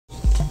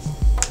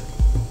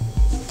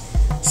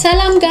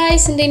ሰላም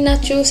ጋይስ እንዴት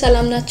ናችሁ?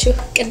 ሰላም ናችሁ?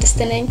 ቅድስት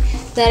ነኝ።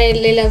 ዛሬ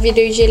ሌላ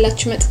ቪዲዮ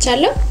ይዤላችሁ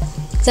መጥቻለሁ።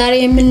 ዛሬ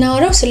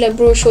የምናወራው ስለ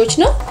ብሩሾች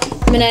ነው።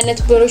 ምን አይነት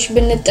ብሩሽ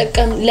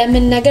ብንጠቀም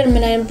ለምን ነገር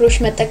ምን አይነት ብሩሽ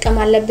መጠቀም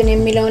አለብን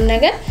የሚለውን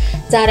ነገር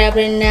ዛሬ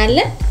አብረን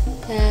እናያለን።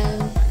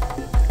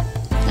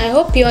 I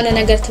hope የሆነ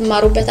ነገር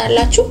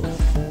ትማሩበታላችሁ።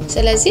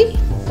 ስለዚህ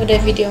ወደ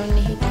ቪዲዮ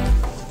እንሂድ።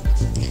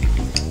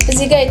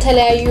 እዚህ ጋር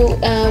የተለያዩ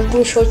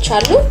ብሩሾች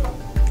አሉ።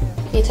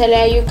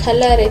 የተለያዩ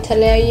ከለር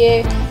የተለያየ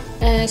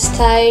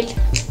ስታይል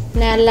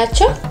ነው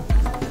ያላቸው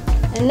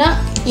እና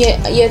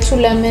የቱ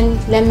ለምን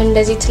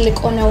እንደዚህ ትልቅ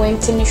ሆነ ወይም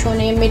ትንሽ ሆነ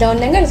የሚለውን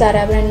ነገር ዛሬ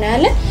አብረን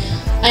እናያለን።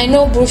 I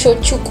know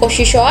ብሩሾቹ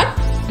ቆሽሸዋል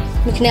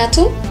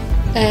ምክንያቱም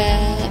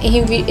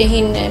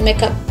ይሄን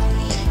ሜካፕ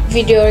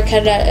ቪዲዮ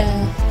ሪከርድ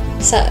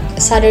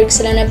ሳደርግ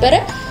ስለነበረ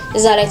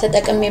እዛ ላይ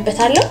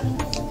ተጠቅሜበታለሁ።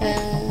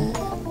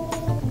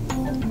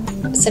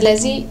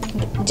 ስለዚህ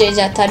ጄጃ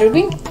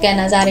ታድርጉኝ ገና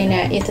ዛሬ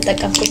ነው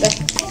የተጠቀምኩበት።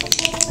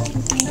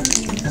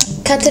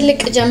 ከትልቅ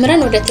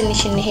ጀምረን ወደ ትንሽ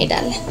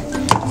እንሄዳለን።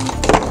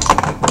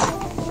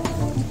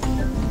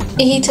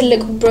 ይሄ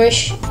ትልቅ ብሩሽ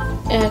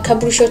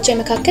ከብሩሾች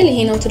መካከል ይሄ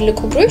ነው ትልቁ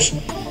ብሩሽ።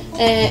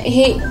 ይሄ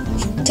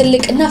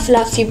ትልቅና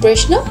ፍላፊ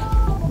ብሩሽ ነው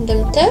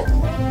እንደምታዩት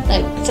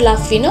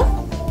ፍላፊ ነው።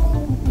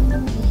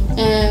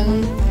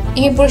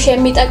 ይሄ ብሩሽ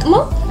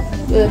የሚጠቅመው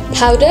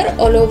ፓውደር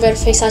ኦል ኦቨር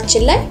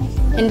ፌሳችን ላይ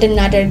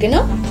እንድናደርግ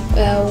ነው።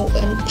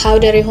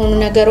 ፓውደር የሆኑ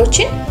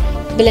ነገሮችን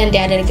ብለንድ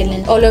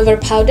ያደርግልን። ኦል ኦቨር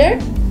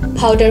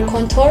ፓውደር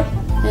ኮንቶር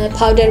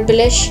powder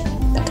blush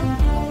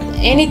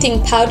anything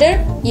powder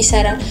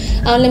ይሰራል።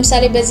 አሁን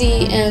ለምሳሌ በዚህ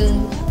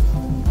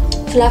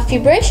fluffy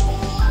brush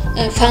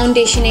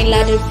foundation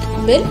ላድርግ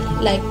ብል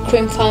like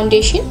cream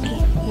foundation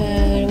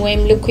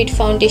ወይም liquid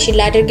foundation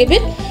ላድርግ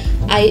ብል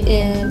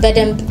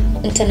በደንብ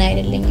እንትን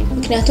አይደለኝም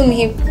ምክንያቱም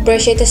ይሄ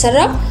brush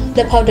የተሰራው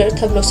ለፓውደር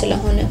ተብሎ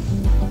ስለሆነ።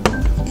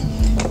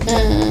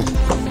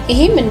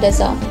 ይሄም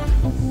እንደዛው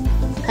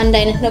አንድ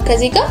አይነት ነው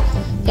ከዚህ ጋር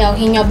ያው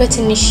ይሄኛው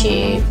በትንሽ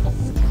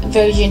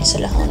version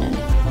ስለሆነ ነው።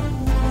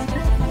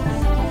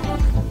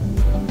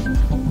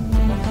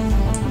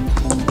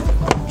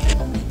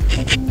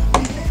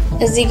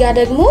 እዚህ ጋር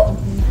ደግሞ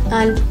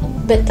አንድ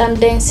በጣም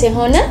ዴንስ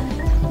የሆነ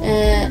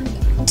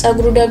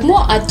ፀጉሩ ደግሞ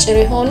አጭር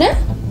የሆነ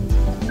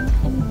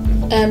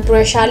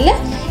ብሩሽ አለ።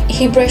 ይሄ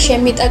ብሩሽ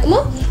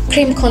የሚጠቅመው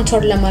ክሪም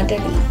ኮንቶር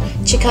ለማድረግ ነው።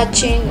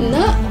 ቺካችን እና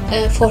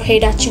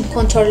ፎርሄዳችን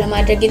ኮንቶር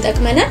ለማድረግ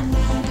ይጠቅመናል።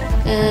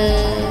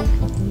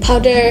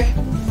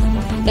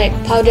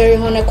 ፓውደር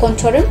የሆነ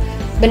ኮንቶርም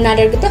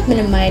ብናደርግበት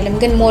ምንም አይልም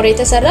ግን ሞር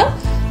የተሰራው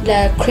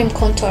ለክሪም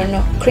ኮንቶር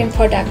ነው። ክሪም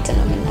ፕሮዳክት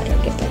ነው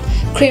የምናደርግበት።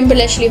 ክሪም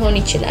ብለሽ ሊሆን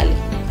ይችላል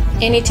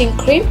anything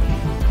cream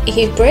ይሄ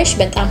ብሩሽ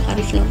በጣም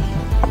አሪፍ ነው።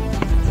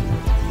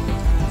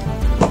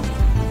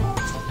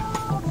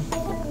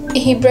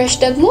 ይሄ ብሩሽ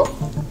ደግሞ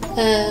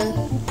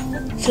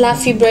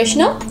ፍላፊ ብሩሽ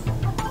ነው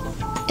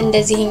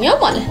እንደዚህኛው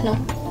ማለት ነው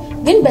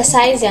ግን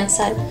በሳይዝ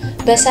ያንሳል።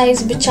 በሳይዝ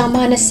ብቻ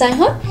ማነስ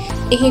ሳይሆን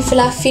ይሄ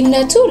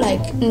ፍላፊነቱ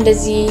ላይክ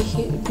እንደዚህ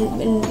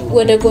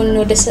ወደ ጎን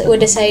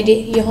ወደ ሳይድ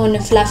የሆነ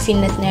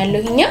ፍላፊነት ነው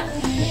ያለው።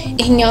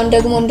 ይሄኛውን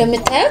ደግሞ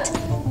እንደምታዩት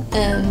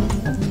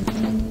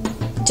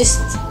just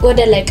ወደ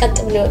ላይ ቀጥ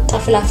ብሎ ወጣ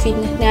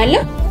ፍላፊነት ነው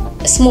ያለው።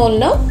 ስሞል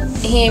ነው።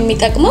 ይሄ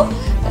የሚጠቅመው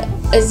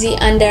እዚህ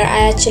አንደር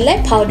አያችን ላይ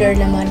ፓውደር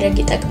ለማድረግ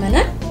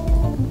ይጠቅመናል።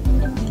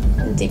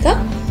 እዚህ ጋር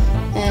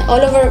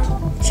ኦል ኦቨር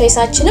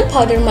ፌሳችንን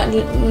ፓውደር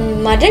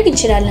ማድረግ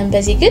እንችላለን።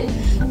 በዚህ ግን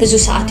ብዙ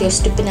ሰዓት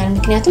ይወስድብናል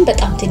ምክንያቱም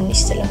በጣም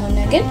ትንሽ ስለሆነ።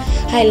 ግን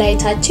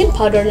ሃይላይታችን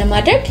ፓውደር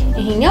ለማድረግ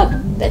ይሄኛው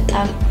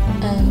በጣም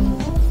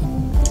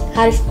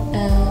አሪፍ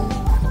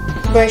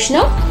ብሩሽ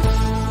ነው።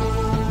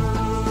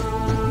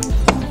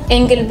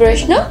 ኤንግል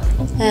ብሩሽ ነው።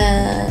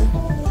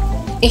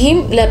 ይሄም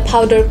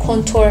ለፓውደር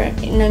ኮንቶር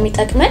ነው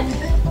የሚጠቅመን።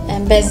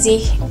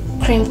 በዚህ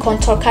ክሪም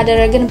ኮንቶር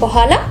ካደረግን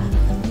በኋላ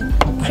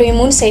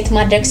ክሪሙን ሴት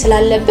ማድረግ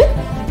ስላለብን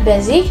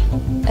በዚህ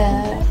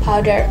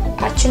ፓውደር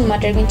አችን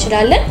ማድረግ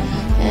እንችላለን።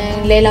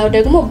 ሌላው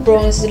ደግሞ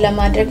ብሮንዝ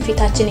ለማድረግ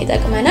ፊታችን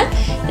ይጠቅመናል።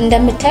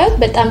 እንደምታዩት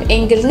በጣም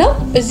ኤንግል ነው።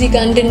 እዚህ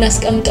ጋር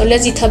እንድናስቀምጠው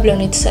ለዚህ ተብሎ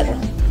ነው የተሰራው።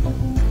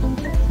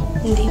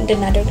 እንዲህ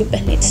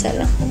እንድናደርግበት ነው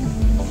የተሰራው።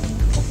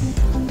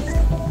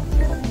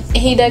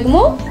 ይሄ ደግሞ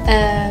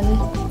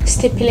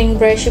ስቲፕሊንግ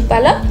ብሩሽ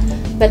ይባላል።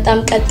 በጣም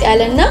ቀጥ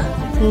ያለና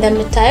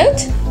እንደምታዩት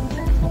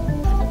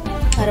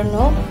I don't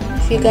know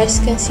if you guys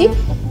can see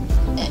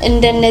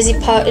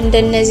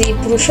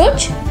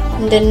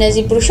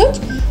እንደነዚህ ብሩሾች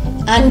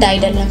አንድ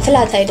አይደለም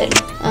ፍላት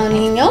አይደለም። አሁን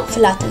ይሄኛው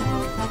ፍላት ነው።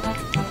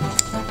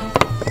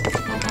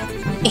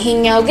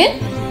 ይሄኛው ግን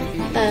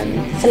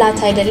ፍላት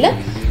አይደለም።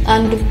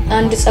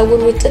 አንድ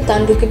ፀጉር ውጥት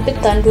አንዱ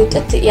ግብት አንዱ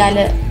ውጥት ያለ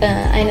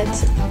አይነት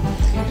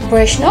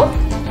ብሩሽ ነው።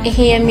 ይሄ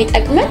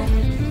የሚጠቅመን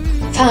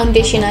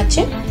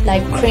ፋውንዴሽናችን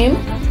like cream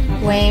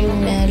ወይም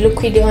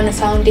liquid የሆነ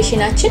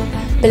ፋውንዴሽናችን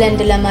ብለንድ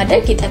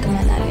ለማድረግ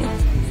ይጠቅመናል።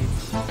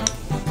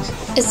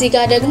 እዚህ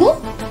ጋር ደግሞ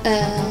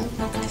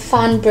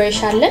ፋን ብሩሽ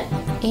አለ።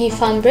 ይሄ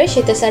ፋን ብሩሽ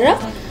የተሰራው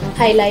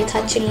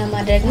ሃይላይታችን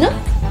ለማድረግ ነው።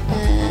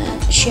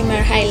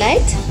 shimmer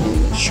highlight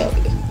show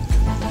you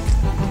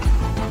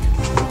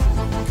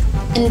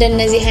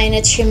እንደነዚህ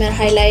አይነት shimmer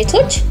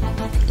highlighቶች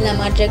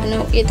ለማድረግ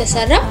ነው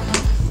የተሰራ።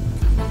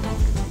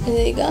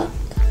 እዚህ ጋር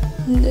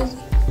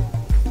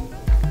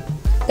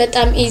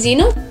በጣም ኢዚ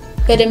ነው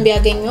በደንብ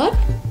ያገኘዋል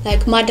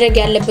ላይክ ማድረግ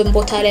ያለብን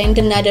ቦታ ላይ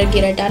እንድናደርግ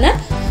ይረዳናል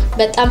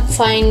በጣም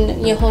ፋይን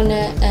የሆነ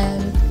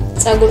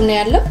ጸጉር ነው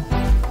ያለው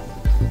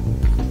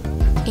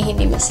ይሄን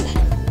ይመስላል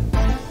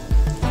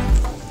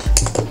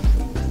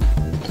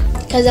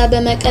ከዛ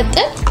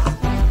በመቀጠል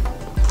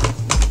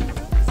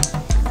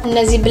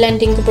እነዚህ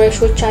ብሌንዲንግ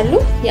ብረሾች አሉ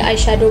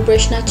የአይሻዶ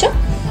ብረሽ ናቸው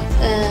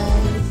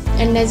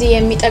እነዚህ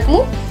የሚጠቅሙ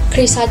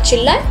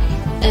ክሪሳችን ላይ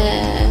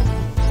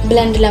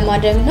ብሌንድ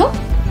ለማድረግ ነው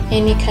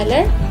ኤኒ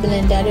ከለር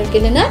ብሌንድ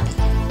ያደርግልናል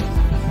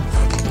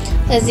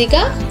እዚህ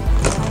ጋር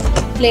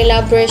ሌላ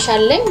ብረሽ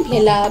አለኝ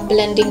ሌላ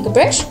ብሌንዲንግ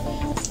ብረሽ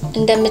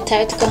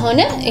እንደምታዩት ከሆነ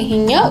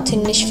ይሄኛው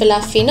ትንሽ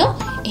ፍላፊ ነው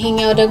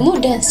ይሄኛው ደግሞ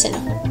ደንስ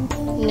ነው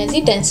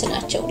እነዚህ ደንስ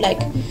ናቸው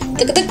ላይክ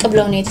ጥቅጥቅ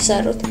ብለው ነው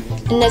የተሰሩት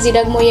እነዚህ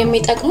ደግሞ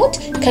የሚጠቅሙት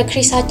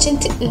ከክሪሳችን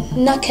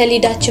እና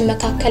ከሊዳችን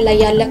መካከል ላይ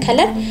ያለ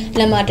ከለር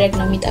ለማድረግ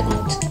ነው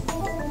የሚጠቅሙት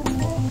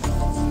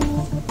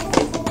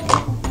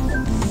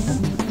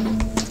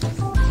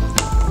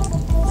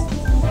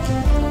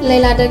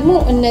ሌላ ደግሞ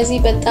እነዚህ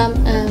በጣም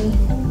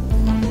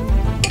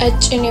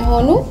ቀጭን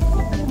የሆኑ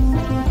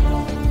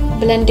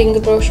ብሌንዲንግ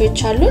ብረሾች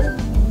አሉ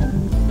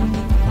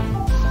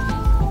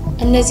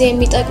እነዚህ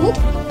የሚጠቅሙት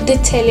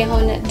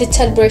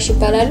ዲቴል ብረሽ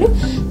ይባላሉ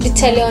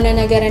ዲቴል የሆነ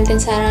ነገር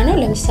እንድንሰራ ነው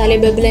ለምሳሌ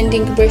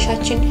በብሌንዲንግ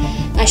ብረሻችን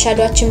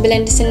አሻዶአችን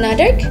ብሌንድ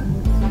ስናደርግ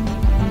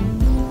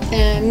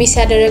ሚስ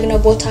ያደረግነው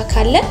ቦታ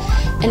ካለ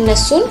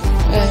እነሱን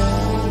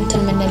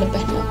እንትን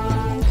ምንልበት ነው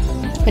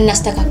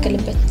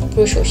እናስተካክልበት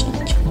ብረሾች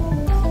ናቸው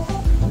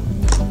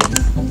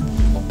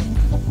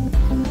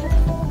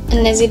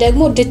እነዚህ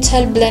ደግሞ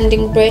ዲቴል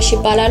ብሌንዲንግ ብረሽ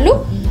ይባላሉ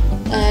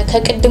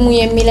ከቅድሙ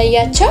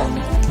የሚለያቸው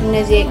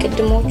እነዚህ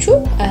የቅድሞቹ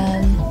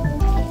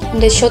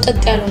እንደዚህ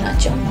ሾጠጥ ያሉ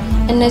ናቸው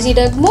እነዚህ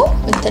ደግሞ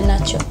እንትን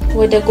ናቸው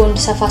ወደ ጎን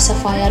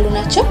ሰፋ ያሉ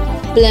ናቸው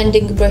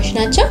ብሌንዲንግ ብረሽ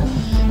ናቸው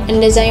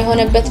እንደዛ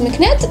የሆነበት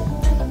ምክንያት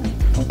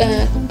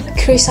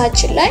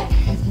ክሪሳችን ላይ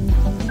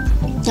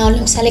አሁን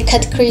ለምሳሌ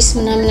ከት ክሪስ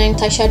ምናምን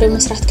አይነት አይሻዶ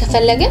መስራት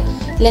ከፈለግን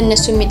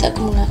ለነሱ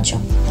የሚጠቅሙ ናቸው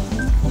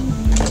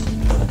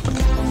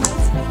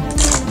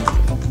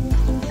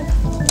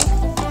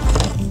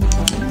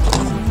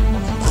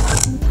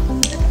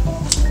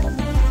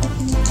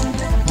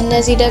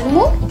እነዚህ ደግሞ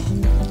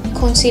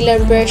ኮንሲለር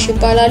ብረሽ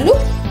ይባላሉ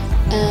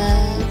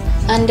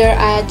አንደር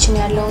አያችን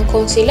ያለውን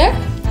ኮንሲለር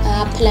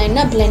አፕላይ እና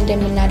ብሌንድ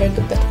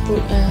የምናደርግበት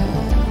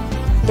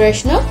ብረሽ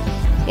ነው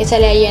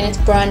የተለያየ አይነት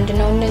ብራንድ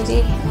ነው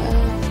እነዚህ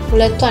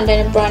ሁለቱ አንድ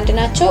አይነት ብራንድ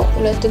ናቸው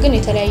ሁለቱ ግን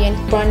የተለያየ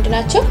አይነት ብራንድ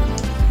ናቸው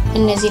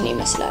እነዚህን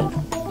ይመስላሉ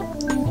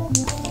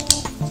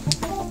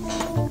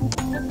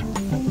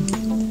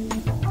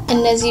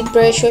እነዚህ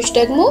ብረሾች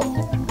ደግሞ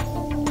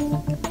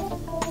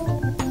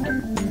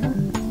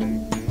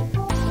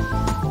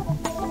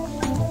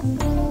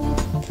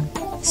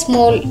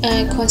small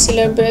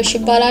concealer brush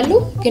ይባላሉ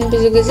ግን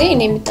ብዙ ጊዜ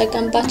እኔ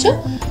የምጠቀምባቸው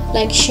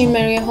like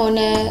shimmer የሆነ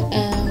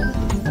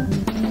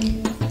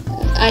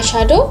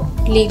eyeshadow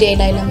lid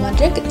ላይ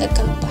ለማድረግ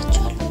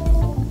እጠቀምባቸዋለሁ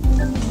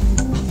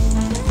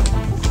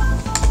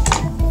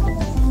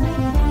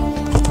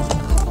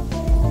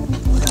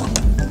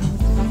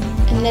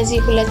እነዚህ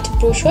ሁለት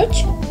ብሩሾች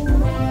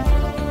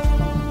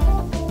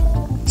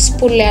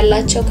ስፑል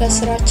ያላቸው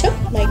ከስራቸው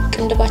like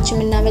ቅንድባችን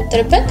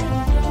የምናበጥርበት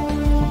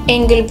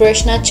angle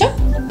brush ናቸው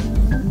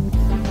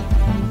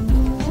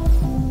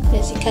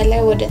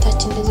ከላይ ወደ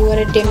ታች እንደዚህ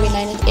ወረድ የሚል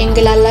አይነት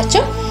ኤንግል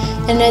አላቸው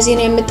እነዚህ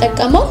ነው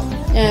የምጠቀመው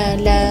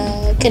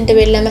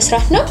ለቅንድቤን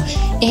ለመስራት ነው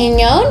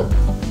ይሄኛውን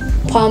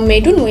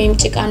ፓውሜዱን ወይም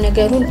ጭቃ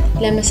ነገሩን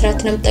ለመስራት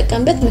ነው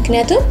የምጠቀምበት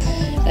ምክንያቱም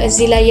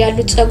እዚህ ላይ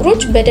ያሉት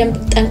ጸጉሮች በደንብ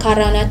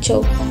ጠንካራ ናቸው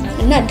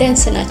እና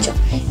ደንስ ናቸው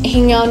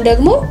ይሄኛውን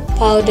ደግሞ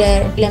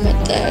ፓውደር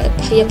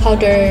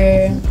የፓውደር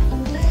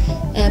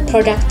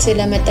ፕሮዳክት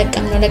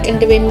ለመጠቀም ነው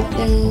ለቅንድቤ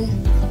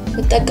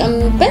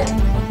የምጠቀምበት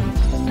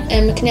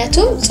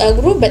ምክንያቱም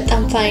ጸጉሩ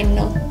በጣም ፋይን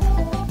ነው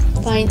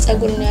ፋይን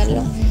ጸጉር ነው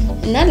ያለው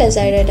እና ለዛ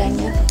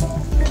ይረዳኛል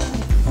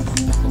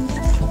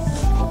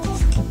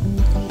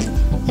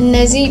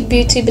እነዚህ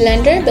ቢዩቲ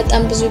ብሌንደር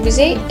በጣም ብዙ ጊዜ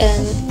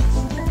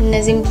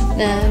እነዚህ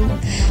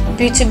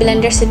ቢዩቲ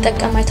ብሌንደር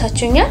ሲጠቀም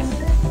አይታችሁኛል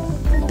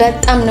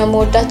በጣም ነው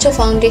የምወዳቸው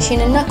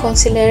ፋውንዴሽን እና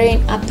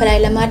ኮንሲለርን አፕላይ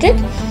ለማድረግ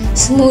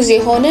ስሙዝ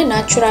የሆነ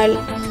ናቹራል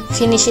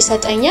ፊኒሽ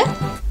ይሰጠኛል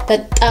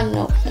በጣም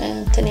ነው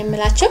እንትን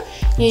የምላቸው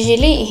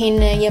ዩዥሊ ይሄን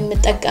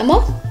የምጠቀመው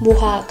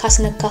ውሃ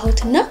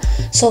ካስነካሁትና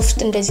ሶፍት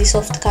እንደዚህ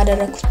ሶፍት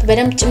ካደረኩት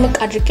በደንብ ጭምቅ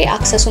አድርጌ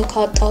አክሰሱን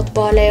ካወጣሁት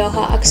በኋላ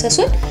የውሃ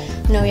አክሰሱን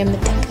ነው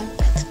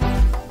የምጠቀምበት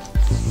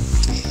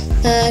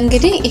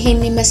እንግዲህ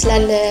ይሄን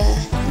ይመስላል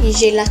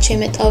ይዤላችሁ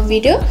የመጣው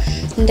ቪዲዮ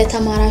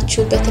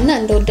እንደተማራችሁበትና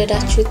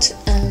እንደወደዳችሁት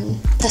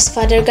ተስፋ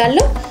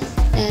አደርጋለሁ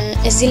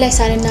እዚህ ላይ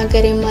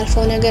ሳልናገር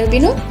የማልፈው ነገር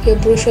ቢኖር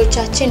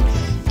የብሩሾቻችን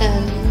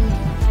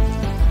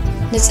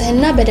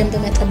ንጽህና በደንብ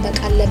መጠበቅ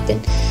አለብን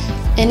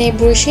እኔ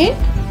ብሩሽን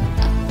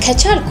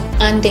ከቻልኩ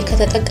አንዴ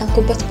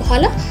ከተጠቀምኩበት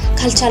በኋላ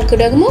ካልቻልኩ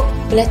ደግሞ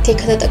ሁለቴ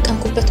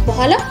ከተጠቀምኩበት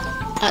በኋላ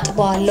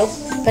አጥባለሁ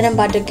በደንብ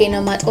አድርጌ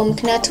ነው ማጥበው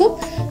ምክንያቱም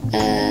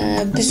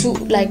ብዙ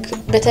ላይክ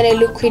በተለይ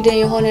ሊኩዊድ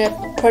የሆነ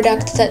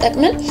ፕሮዳክት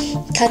ተጠቅመን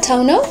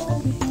ከተው ነው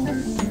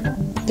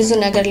ብዙ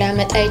ነገር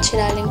ሊያመጣ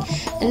ይችላል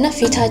እና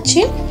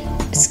ፊታችን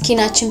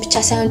ስኪናችን ብቻ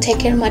ሳይሆን ቴክ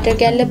ኬር ማድረግ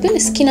ያለብን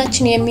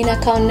ስኪናችን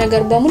የሚነካውን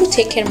ነገር በሙሉ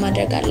ቴክ ኬር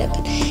ማድረግ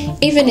አለብን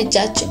ኢቭን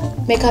እጃችን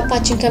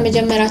ሜካፓችን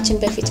ከመጀመራችን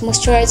በፊት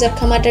ሞይስቸራይዘር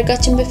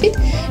ከማድረጋችን በፊት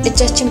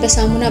እጃችን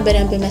በሳሙና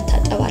በደንብ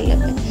መታጠብ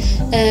አለብን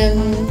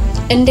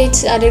እንዴት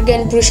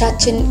አድርገን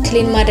ብሩሻችን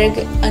ክሊን ማድረግ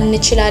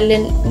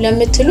እንችላለን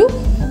ለምትሉ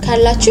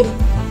ካላችሁ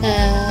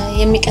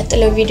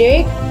የሚቀጥለው ቪዲዮ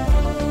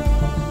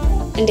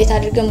እንዴት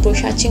አድርገን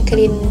ብሩሻችን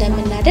ክሊን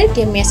እንደምናደርግ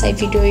የሚያሳይ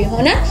ቪዲዮ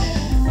ይሆናል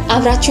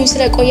አብራችሁን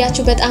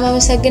ስለቆያችሁ በጣም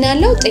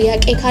አመሰግናለሁ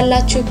ጥያቄ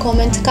ካላችሁ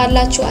ኮሜንት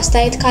ካላችሁ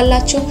አስተያየት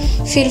ካላችሁ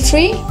ፊል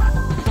ፍሪ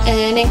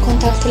እኔን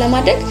ኮንታክት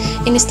ለማድረግ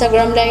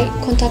ኢንስታግራም ላይ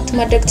ኮንታክት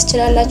ማድረግ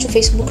ትችላላችሁ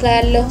ፌስቡክ ላይ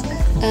ያለው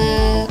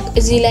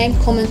እዚህ ላይም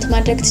ኮሜንት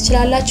ማድረግ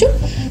ትችላላችሁ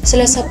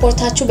ስለ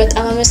ሰፖርታችሁ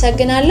በጣም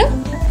አመሰግናለሁ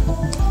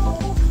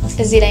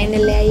እዚህ ላይ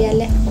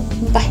እንለያያለን